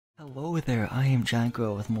Hello there, I am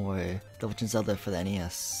GiantGrotle with more The Legend of Zelda for the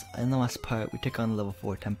NES. In the last part, we took on the level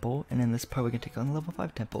 4 temple, and in this part, we're gonna take on the level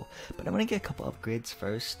 5 temple. But I'm gonna get a couple upgrades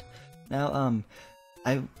first. Now,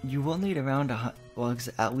 you will need around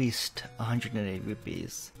at least 180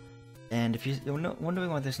 rupees. And if you're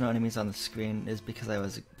wondering why there's no enemies on the screen, is because I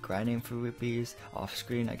was grinding for rupees off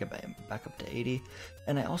screen. I got back up to 80,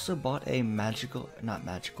 and I also bought a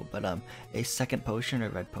a second potion or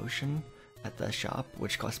red potion at the shop,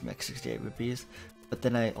 which cost me like 68 rupees. But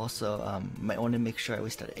then I also might want to make sure I at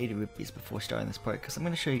least had 80 rupees before starting this part, because I'm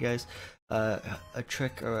going to show you guys a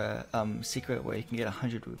trick or a secret where you can get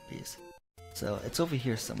 100 rupees. So it's over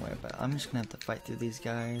here somewhere, but I'm just going to have to fight through these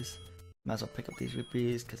guys. Might as well pick up these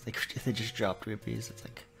rupees, because they just dropped rupees. It's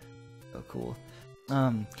like, so cool.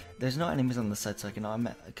 There's no enemies on the side, so I can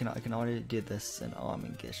already do this, and I'm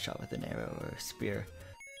gonna get shot with an arrow or a spear.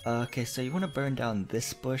 Okay, so you want to burn down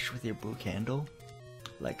this bush with your blue candle,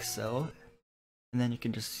 like so, and then you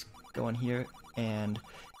can just go in here, and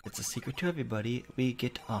it's a secret to everybody. We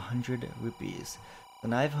get 100 rupees,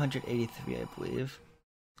 and I have 183, I believe,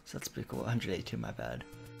 so that's pretty cool. 182, my bad.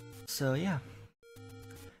 So yeah.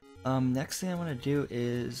 Next thing I want to do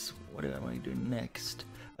is, what do I want to do next?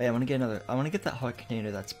 Oh yeah, I want to get that heart container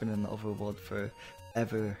that's been in the overworld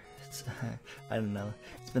forever. I don't know,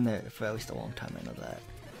 it's been there for at least a long time, I know that.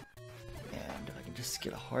 And if I can just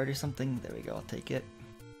get a heart or something, there we go, I'll take it.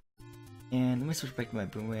 And let me switch back to my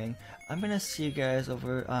boomerang. I'm gonna see you guys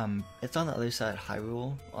over, it's on the other side of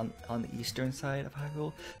Hyrule, on the eastern side of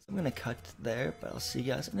Hyrule. So I'm gonna cut there, but I'll see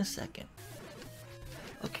you guys in a second.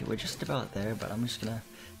 Okay, we're just about there, but I'm just gonna,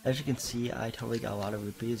 as you can see, I totally got a lot of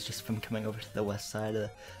rupees just from coming over to the west side of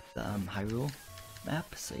the Hyrule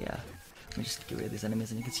map, so yeah. Let me just get rid of these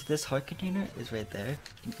enemies, and you can see this heart container is right there.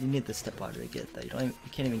 You need the step ladder to get that. You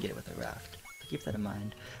can't even get it with a raft. So keep that in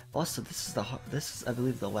mind. Also, this is I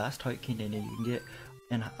believe the last heart container you can get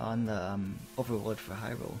on the overworld for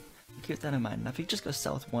Hyrule. So keep that in mind. Now, if you just go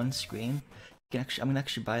south one screen, you can I'm gonna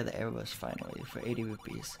actually buy the arrows finally for 80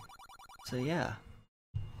 rupees. So yeah.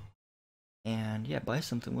 And yeah, buy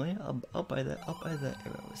something, will you? I'll buy the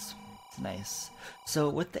arrows. It's nice. So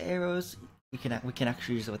with the arrows, we can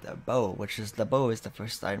actually use it with a bow, which is the bow is the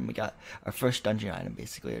first item we got, our first dungeon item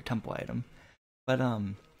basically, or temple item. But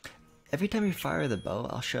every time you fire the bow,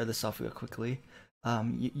 I'll show this off real quickly.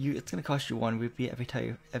 It's gonna cost you 1 rupee every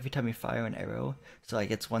time you fire an arrow. So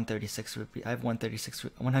like it's 136 rupee. I have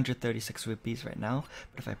 136 rupees right now.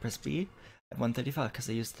 But if I press B, I have 135 because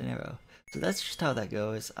I used an arrow. So that's just how that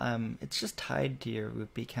goes. It's just tied to your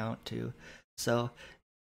rupee count too. So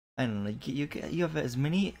I don't know. You have as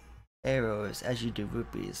many arrows as you do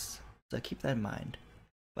rupees, so keep that in mind.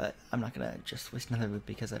 But I'm not gonna just waste another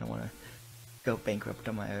rupee because I don't want to go bankrupt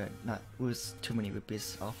on my not lose too many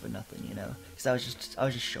rupees off of nothing, you know. Because I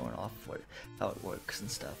was just showing off how it works and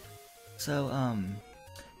stuff. So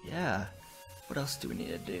yeah. What else do we need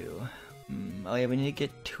to do? Oh yeah, we need to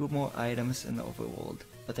get 2 more items in the overworld,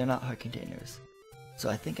 but they're not heart containers. So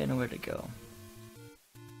I think I know where to go.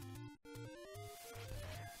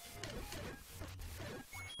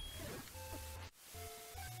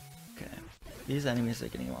 These enemies are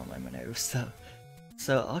getting on my nerves,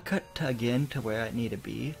 so I'll cut again to where I need to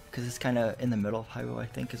be, because it's kind of in the middle of Hyrule, I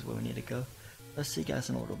think, is where we need to go. Let's see you guys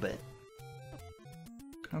in a little bit.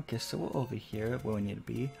 Okay, so we're over here where we need to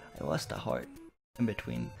be. I lost a heart in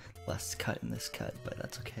between last cut and this cut, but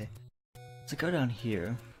that's okay. So go down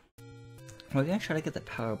here. We're gonna try to get the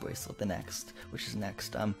power bracelet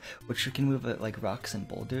which you can move like rocks and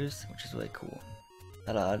boulders, which is really cool.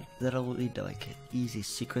 That'll lead to like easy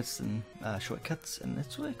secrets and shortcuts, and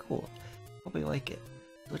it's really cool. Hope you like it.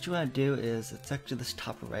 So what you want to do is, it's actually this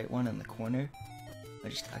top right one in the corner. I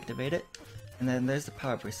just activate it, and then there's the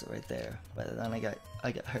power bracelet right there. But then I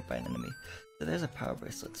got hurt by an enemy. So there's a power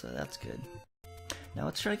bracelet, so that's good. Now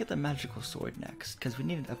let's try to get the magical sword next, because we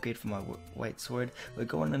need an upgrade from our white sword. We're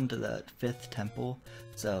going into the 5th temple,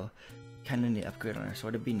 so kind of need to upgrade on our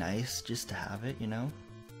sword. It'd be nice just to have it, you know.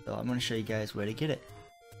 So I'm going to show you guys where to get it,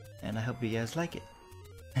 and I hope you guys like it.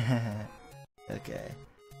 Okay,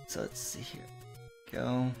 so let's see here.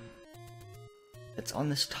 Go. It's on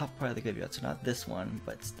this top part of the graveyard, so not this one,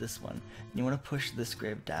 but it's this one. And you want to push this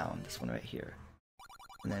grave down, this one right here.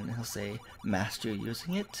 And then he'll say, master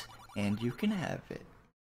using it, and you can have it.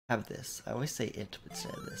 Have this. I always say it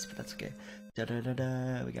instead of this, but that's okay. Da da da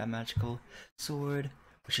da, we got magical sword,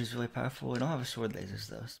 which is really powerful. We don't have a sword lasers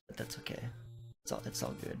though, but that's okay. It's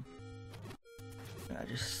all good. I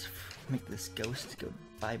just make this ghost go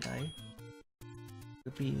bye-bye.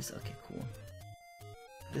 Rupees, okay, cool.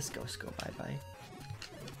 This ghost go bye-bye.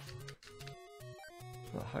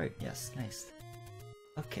 Oh, heart, yes, nice.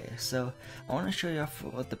 Okay, so I want to show you off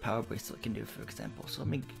what the power bracelet can do, for example. So let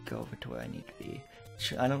me go over to where I need to be.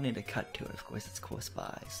 I don't need to cut to it, of course, it's close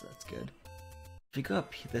by, so that's good. If you go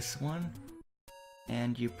up this one,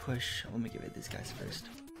 and you push, let me get rid of these guys first.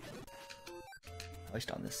 At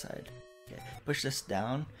least on this side. Okay, push this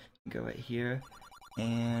down, go right here,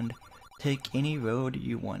 and take any road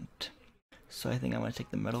you want. So I think I'm gonna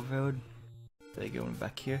take the metal road. There you go, I'm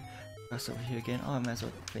back here. Cross over here again. Oh, I might as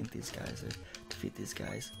well faint these guys, or defeat these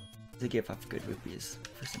guys. They give off good rupees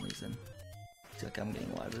for some reason. It's like I'm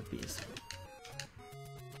getting a lot of rupees.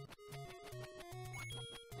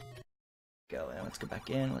 Go, and let's go back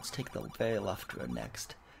in. Let's take the very left road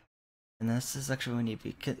next. And this is actually when you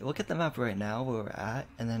look at the map right now where we're at,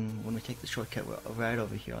 and then when we take the shortcut, we're right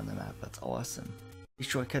over here on the map. That's awesome. These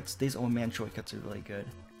shortcuts, these old man shortcuts are really good.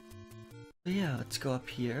 So yeah, let's go up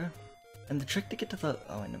here. And the trick to get to the—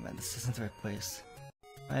 oh no man, this isn't the right place.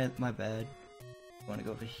 My bad. I want to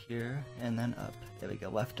go over here, and then up. There we go,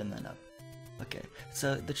 left and then up. Okay,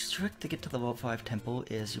 so the trick to get to the level 5 temple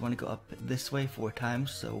is you want to go up this way 4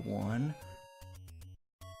 times, so 1,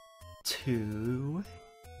 2,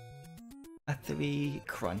 3,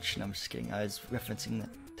 crunch. No, I'm just kidding, I was referencing the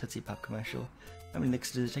Tootsie Pop commercial. How many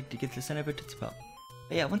licks does it take to get to the center of a Tootsie Pop?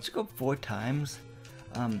 But yeah, once you go 4 times,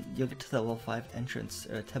 you'll get to the level 5 entrance,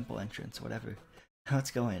 or temple entrance, whatever.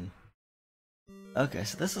 Let's go in. Okay,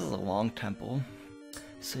 so this is a long temple.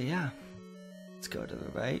 So yeah, let's go to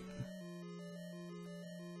the right.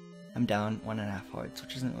 I'm down 1.5 hearts,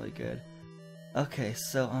 which isn't really good. Okay,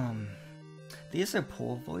 so these are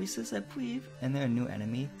pole voices, I believe, and they're a new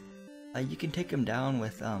enemy. You can take them down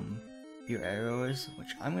with your arrows, which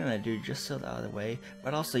I'm gonna do just so they're out of the way.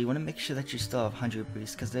 But also, you want to make sure that you still have 100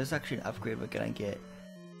 rupees, because there's actually an upgrade we're gonna get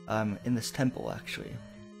in this temple actually.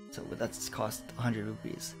 So that's cost 100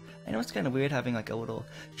 rupees. I know it's kind of weird having like a little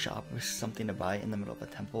shop or something to buy in the middle of a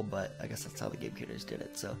temple, but I guess that's how the game creators did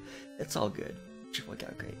it, so it's all good. It should work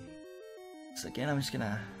out great. So again, I'm just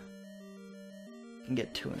gonna can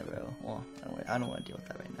get 2 in a row. Well, I don't want to deal with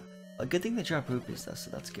that right now. A good thing they drop rupees though,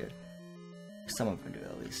 so that's good. Some of them do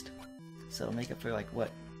at least. So it'll make up for like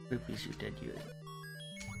what rupees you did use.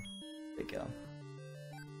 There you go.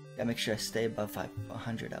 Gotta make sure I stay above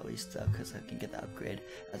 500 at least though, because I can get the upgrade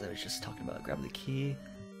as I was just talking about. Grab the key.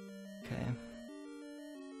 Okay.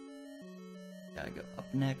 Gotta go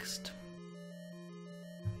up next.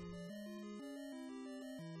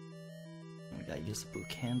 We gotta use the blue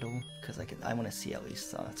candle because I want to see at least,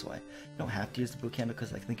 so that's why. You don't have to use the blue candle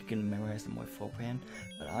because I think you can memorize the more full plan,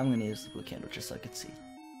 but I'm gonna use the blue candle just so I can see.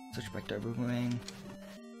 Switch back to our boomerang.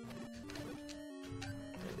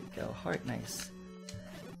 There we go. Heart, nice.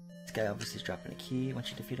 This guy obviously is dropping a key once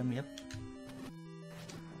you defeat him. Yep.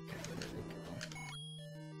 Okay, there we go.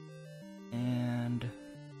 And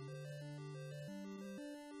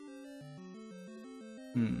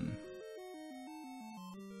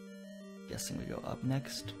guessing we go up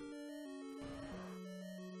next.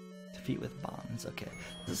 Defeat with bombs. Okay,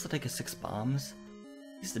 this will take us 6 bombs.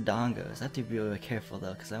 These are the dongos. I have to be really careful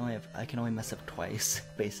though, because I can only mess up twice,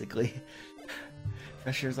 basically.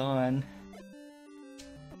 Pressure's on.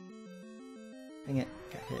 Dang it,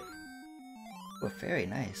 got hit. Oh, very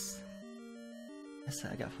nice. Yes,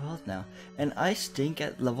 I got full health now. And I stink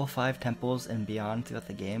at level 5 temples and beyond throughout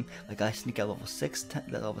the game. Like I sneak at level 6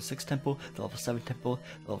 the level 6 temple, the level 7 temple,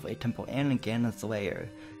 the level 8 temple, and Ganon's lair.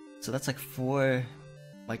 So that's like 4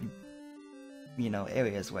 like, you know,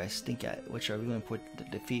 areas where I stink at, which are really important to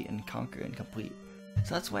defeat and conquer and complete.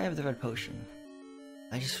 So that's why I have the red potion.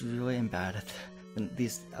 I just really am bad at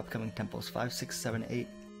these upcoming temples, 5, 6, 7, 8,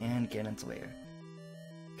 and Ganon's lair.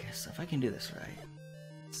 Okay, so if I can do this right,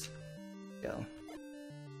 let's go.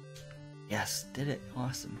 Yes, did it,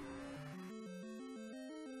 awesome.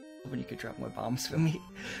 Hoping you could drop more bombs for me.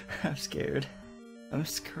 I'm scared. I'm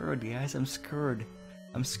scared, guys, I'm scared.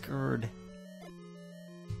 I'm scared.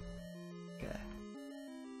 Okay.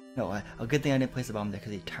 No, a good thing I didn't place the bomb there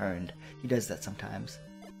because he turned. He does that sometimes.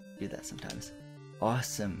 Do that sometimes.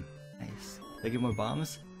 Awesome. Nice. Do I get more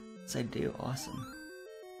bombs? Yes, I do. Awesome.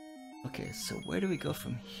 Okay, so where do we go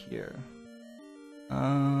from here?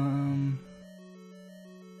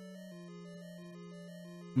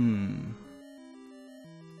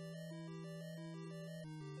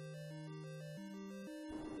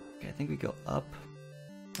 Okay, I think we go up,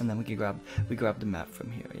 and then we can grab the map from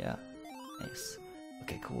here. Yeah, nice.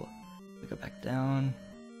 Okay, cool. We go back down.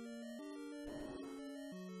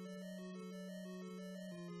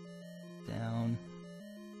 Down.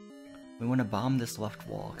 We want to bomb this left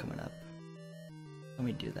wall coming up. Let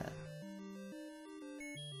me do that.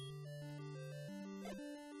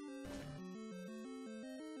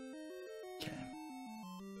 Okay.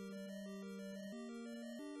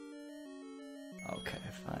 Okay,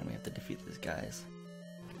 fine, we have to defeat these guys.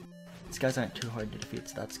 These guys aren't too hard to defeat,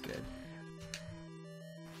 so that's good.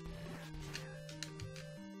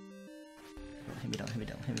 Hit me down, hit me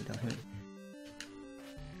down, hit me down, hit me.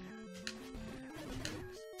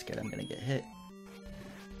 Scared I'm gonna get hit.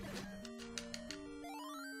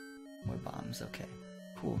 More bombs, okay.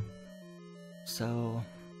 Cool. So,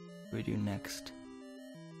 what do we do next?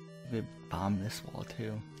 We bomb this wall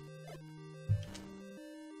too.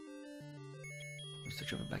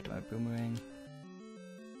 Switch over back to my boomerang.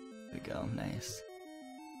 There we go, nice.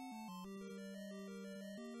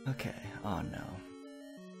 Okay, oh no.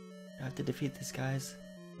 Do I have to defeat these guys?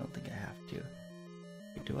 I don't think I have to.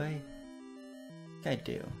 Wait, do I? I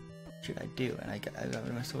do. Shoot, I do, and I got rid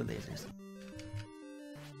of my sword lasers.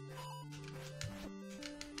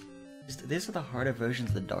 These are the harder versions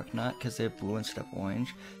of the Dark Knot because they're blue instead of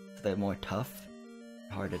orange, so they're more tough,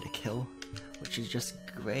 harder to kill, which is just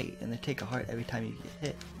great, and they take a heart every time you get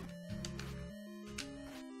hit.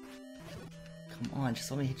 Come on,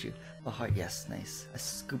 just let me hit you. A heart, yes, nice. I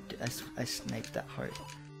scooped it, I sniped that heart.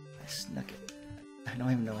 I snuck it. I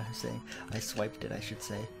don't even know what I'm saying. I swiped it, I should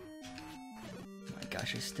say. Oh my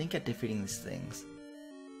gosh, I stink at defeating these things.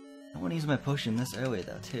 I don't want to use my potion this early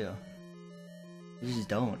though, too. You just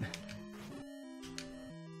don't.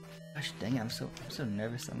 Gosh dang it, I'm so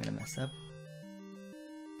nervous I'm gonna mess up.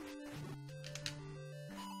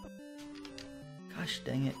 Gosh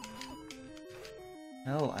dang it.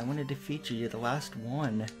 No, I want to defeat you. You're the last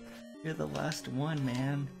one. You're the last one,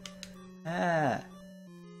 man. Ah.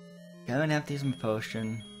 I'm gonna have to use my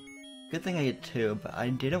potion. Good thing I get two, but I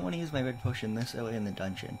didn't want to use my red potion this early in the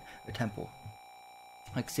dungeon. Or temple.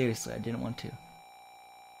 Like seriously, I didn't want to.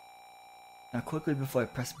 Now quickly before I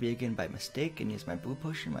press B again by mistake and use my blue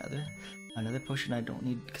potion, another potion I don't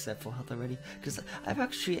need because I have full health already. Because I've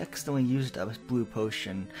actually accidentally used a blue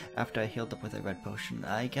potion after I healed up with a red potion.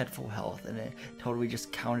 I got full health and it totally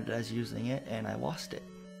just counted as using it and I lost it.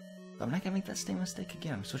 So I'm not gonna make that same mistake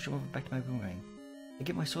again. I'm switching over back to my boomerang. I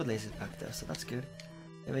get my sword lasers back though, so that's good.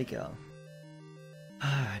 There we go.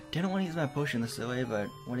 I didn't want to use my potion this way, but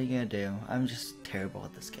what are you gonna do? I'm just terrible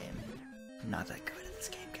at this game. I'm not that good at this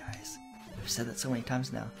game, guys. I've said that so many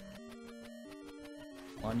times now.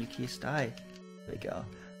 Come on, you keys, die. There we go.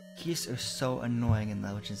 Keys are so annoying in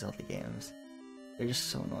the Legend of Zelda games. They're just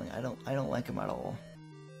so annoying. I don't like them at all.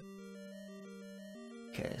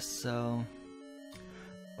 Okay, so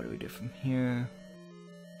what do we do from here?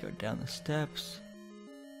 Go down the steps.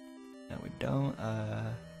 No, we don't.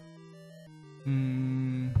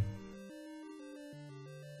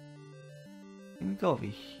 Let me go over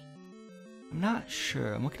here. I'm not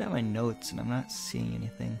sure. I'm looking at my notes and I'm not seeing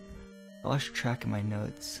anything. I lost track of my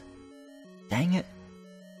notes. Dang it!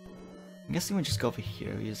 I'm guessing we just go over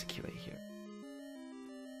here. We use the key right here.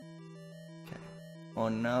 Okay. Oh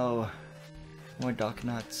no! More Dark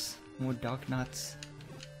Knots. More Dark Knots.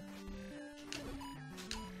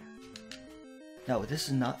 No, this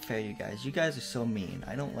is not fair, you guys. You guys are so mean.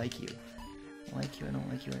 I don't like you. I don't like you. I don't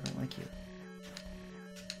like you. I don't like you.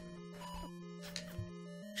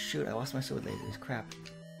 Shoot, I lost my sword lasers. Crap.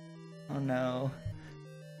 Oh no.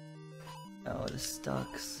 Oh, this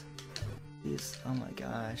sucks. These, oh my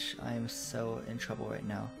gosh. I am so in trouble right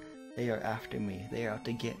now. They are after me. They are out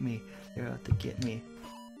to get me. They're out to get me.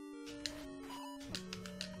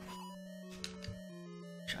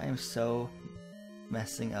 I am so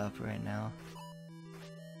messing up right now.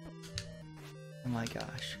 Oh my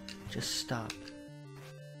gosh. Just stop.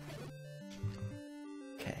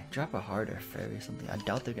 Okay, drop a heart or fairy or something. I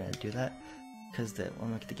doubt they're gonna do that because they want to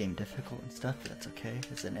make the game difficult and stuff, but that's okay.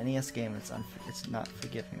 It's an NES game, it's not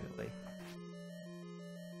forgiving really.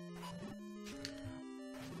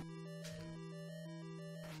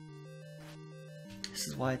 This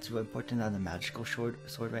is why it's really important to have the magical sword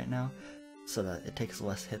right now, so that it takes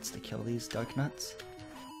less hits to kill these Dark Nuts.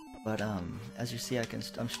 But as you see,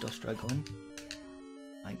 I'm still struggling.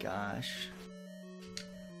 My gosh.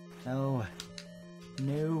 No.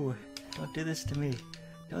 No. Don't do this to me.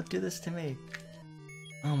 Don't do this to me.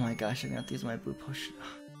 Oh my gosh, I'm gonna have to use my blue potion.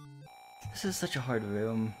 This is such a hard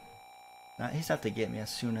room. He's have to get me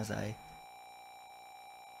as soon as I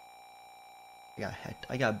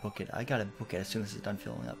gotta book it. I gotta book it as soon as it's done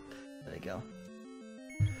filling up. There we go.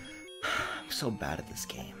 I'm so bad at this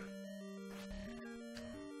game.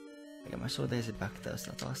 I got my sword laser back though,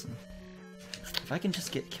 so that's awesome. If I can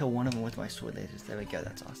just kill one of them with my sword lasers, there we go,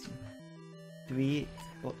 that's awesome. 2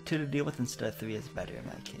 to deal with instead of 3 is better in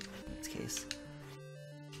this case.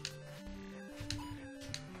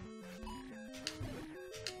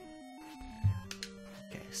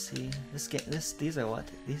 Okay, see, these are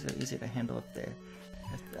easier to handle up there.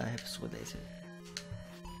 I have sword laser.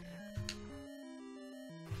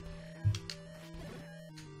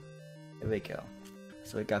 There we go.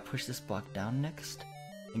 So we gotta push this block down next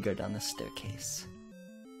and go down the staircase.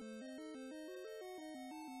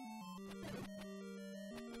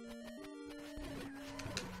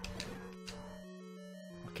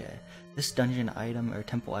 Okay, this dungeon item or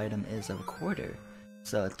temple item is a recorder,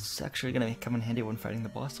 so it's actually gonna come in handy when fighting the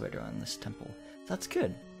boss later on this temple. So that's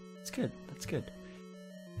good. That's good. That's good.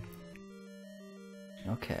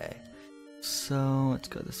 Okay, so let's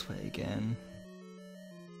go this way again.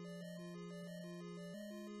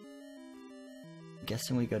 I'm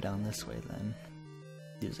guessing we go down this way then.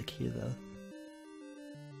 Use a key though.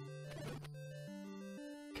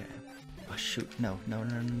 Okay. Oh shoot! No! No!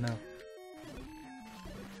 No! No! No!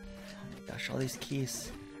 Oh my gosh! All these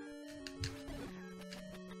keys.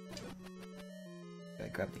 Gotta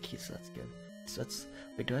grab the keys. So that's good. So let's.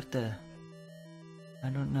 Wait, do I have to? I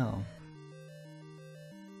don't know.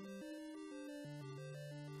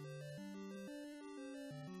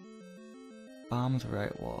 Bomb the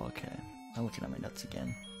right wall. Okay. I'm looking at my notes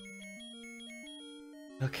again.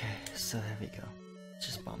 Okay, so there we go. Let's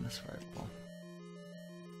just bomb this right wall.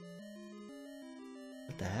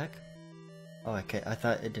 What the heck? Oh, okay. I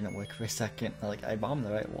thought it didn't work for a second. Like, I bombed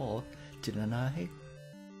the right wall, didn't I?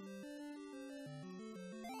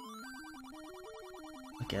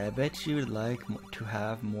 Okay, I bet you would like to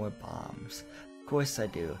have more bombs. Of course I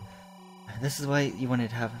do. This is why you wanted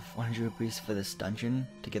to have 100 rupees for this dungeon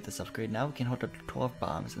to get this upgrade. Now we can hold up to 12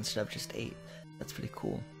 bombs instead of just 8. That's pretty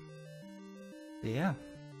cool. But yeah.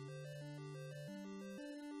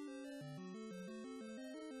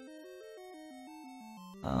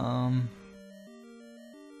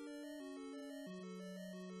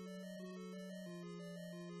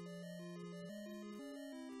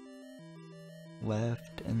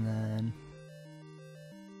 Left and then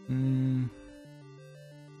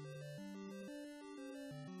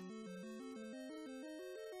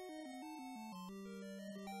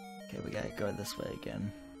okay, we gotta go this way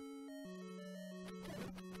again.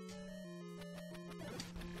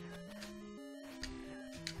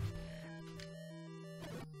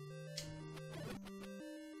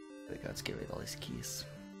 There we go, let's get rid of all these keys.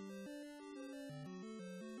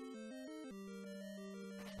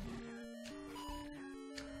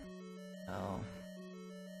 Oh.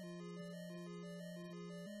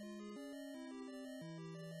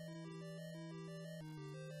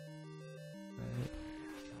 Right.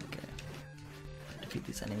 Okay. Defeat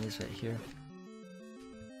these enemies right here.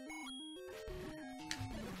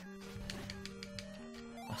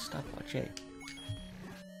 Oh, stopwatch, hey.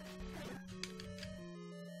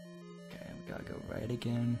 Okay, we gotta go right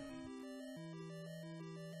again.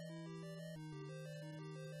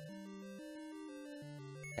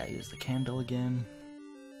 Gotta use the candle again.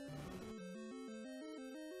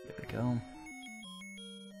 There we go.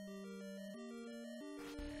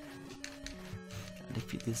 Gotta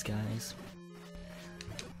defeat these guys.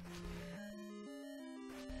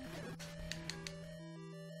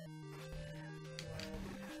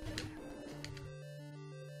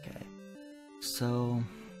 Okay. So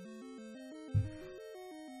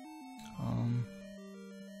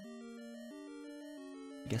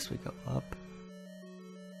I guess we go up.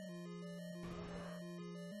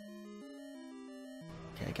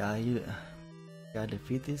 Okay, gotta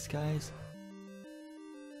defeat these guys.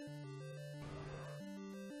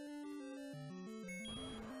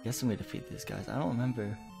 Guessing we defeat these guys. I don't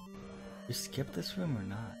remember. We skipped this room or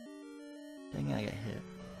not? Dang, I got hit.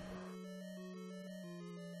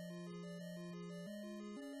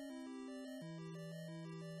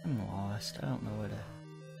 I'm lost. I don't know where to.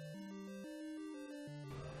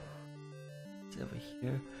 It's over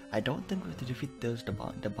here. I don't think we have to defeat those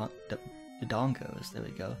dongos. There we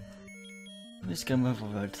go. I'm just gonna move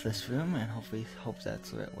over to this room and hopefully hope that's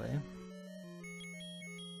the right way.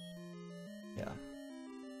 Yeah.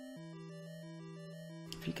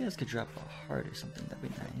 If you guys could drop a heart or something, that'd be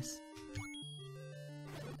nice.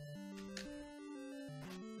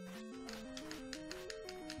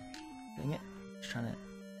 Dang it. Just trying to.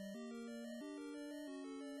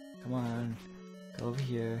 Come on. Go over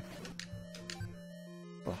here.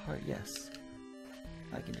 Oh, heart, yes.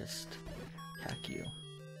 I can just attack you.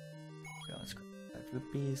 Go, let's go. 5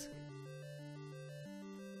 rupees.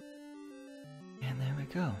 And there we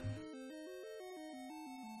go.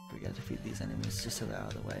 We gotta defeat these enemies just so they're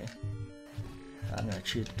out of the way. I'm gonna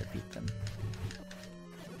choose to defeat them.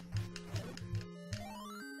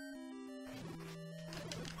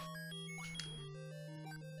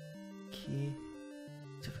 Key.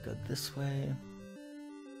 So if we go this way.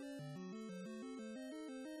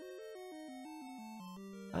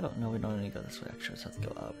 I don't know, we don't need to go this way actually, so let's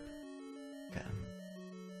go up. Okay.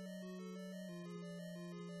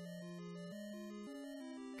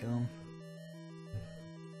 we go.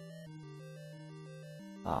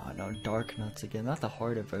 Ah, no, Dark Nuts again. Not the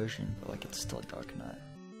harder version, but like it's still a Dark Nut.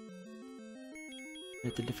 We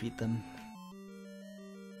have to defeat them.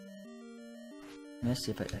 Let's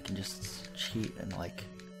see if I can just cheat and like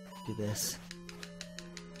do this.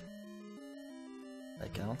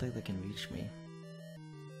 Like, I don't think they can reach me.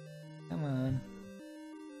 Come on.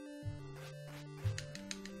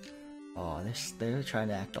 Oh, they're trying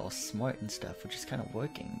to act all smart and stuff, which is kind of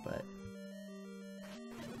working, but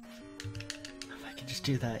if I can just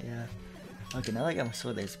do that, yeah. Okay, now that I got my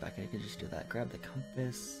sword lace back, I can just do that. Grab the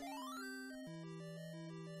compass.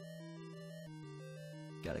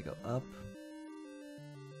 Gotta go up.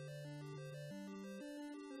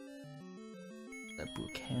 That blue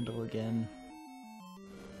candle again.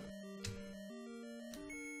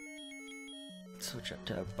 Switch up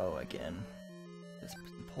to a bow again. This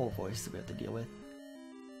pole voice that we have to deal with.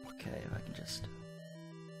 Okay, if I can just...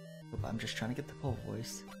 Oop, I'm just trying to get the pole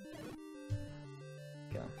voice.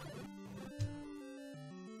 Go.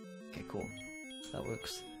 Okay, cool. That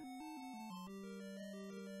works.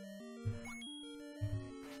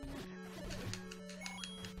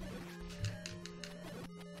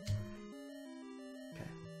 Okay.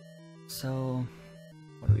 So,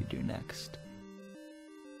 what do we do next?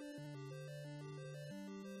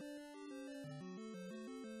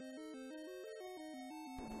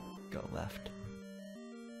 Go left.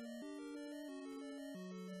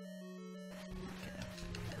 Okay.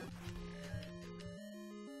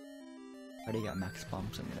 I already got max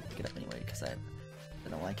bombs, so I'm gonna pick it up anyway because I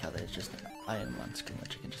don't like how there's just an item on screen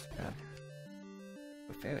which I can just grab.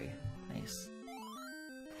 Oh, fairy. Nice.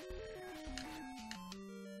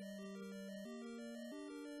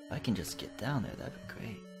 If I can just get down there, that'd be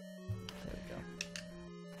great. There we go.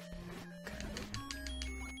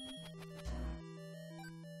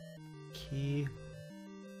 Key.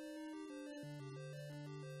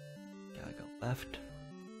 Gotta go left.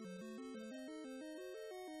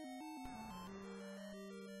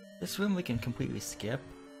 This room we can completely skip,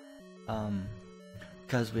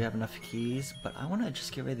 because we have enough keys, but I want to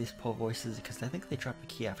just get rid of these poor voices because I think they drop a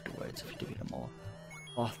key afterwards if you defeat them all.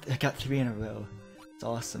 Oh, I got 3 in a row. It's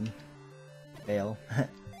awesome. Fail.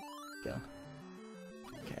 Go.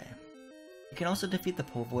 Okay. You can also defeat the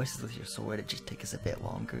poor voices with your sword, it just takes us a bit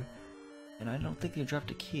longer. And I don't think you dropped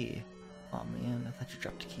a key. Oh man, I thought you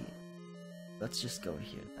dropped a key. Let's just go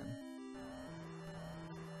here then.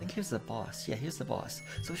 I think here's the boss. Yeah, here's the boss.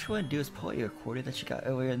 So what you want to do is pull out your quarter that you got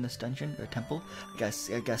earlier in this dungeon, or temple. I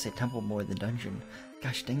gotta say temple more than dungeon.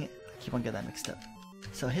 Gosh dang it, I keep on getting that mixed up.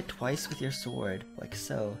 So hit twice with your sword, like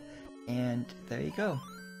so. And there you go.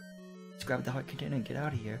 Just grab the heart container and get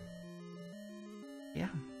out of here. Yeah.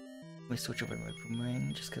 Let me switch over to my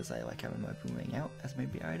boomerang just because I like having my boomerang out as my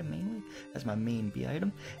B item mainly, as my main B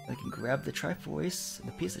item. And we can grab the Triforce,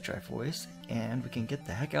 the piece of Triforce, and we can get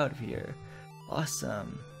the heck out of here.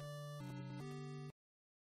 Awesome.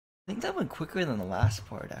 I think that went quicker than the last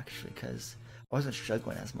part actually because I wasn't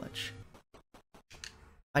struggling as much.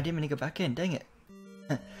 I didn't mean to go back in, dang it.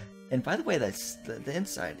 And by the way, that's the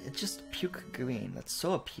inside, it's just puke green. That's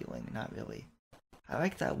so appealing, not really. I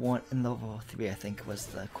like that one in level 3, I think was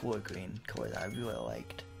the cooler green color that I really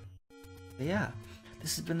liked. But yeah,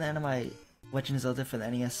 this has been the end of my Legend of Zelda for the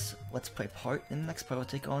NES Let's Play part. In the next part, we'll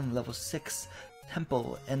take on level 6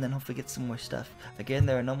 temple and then hopefully get some more stuff. Again,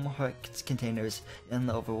 there are no more heart containers in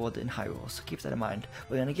the overworld in Hyrule, so keep that in mind.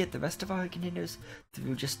 We're gonna get the rest of our heart containers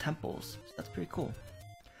through just temples, so that's pretty cool.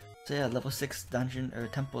 So yeah, level 6 dungeon or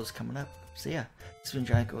temple is coming up. So yeah, this has been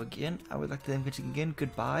GiantGrotle again. I would like to thank you again.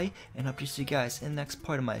 Goodbye, and hope to see you guys in the next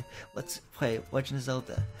part of my Let's Play Legend of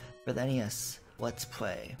Zelda for the NES Let's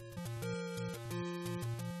Play.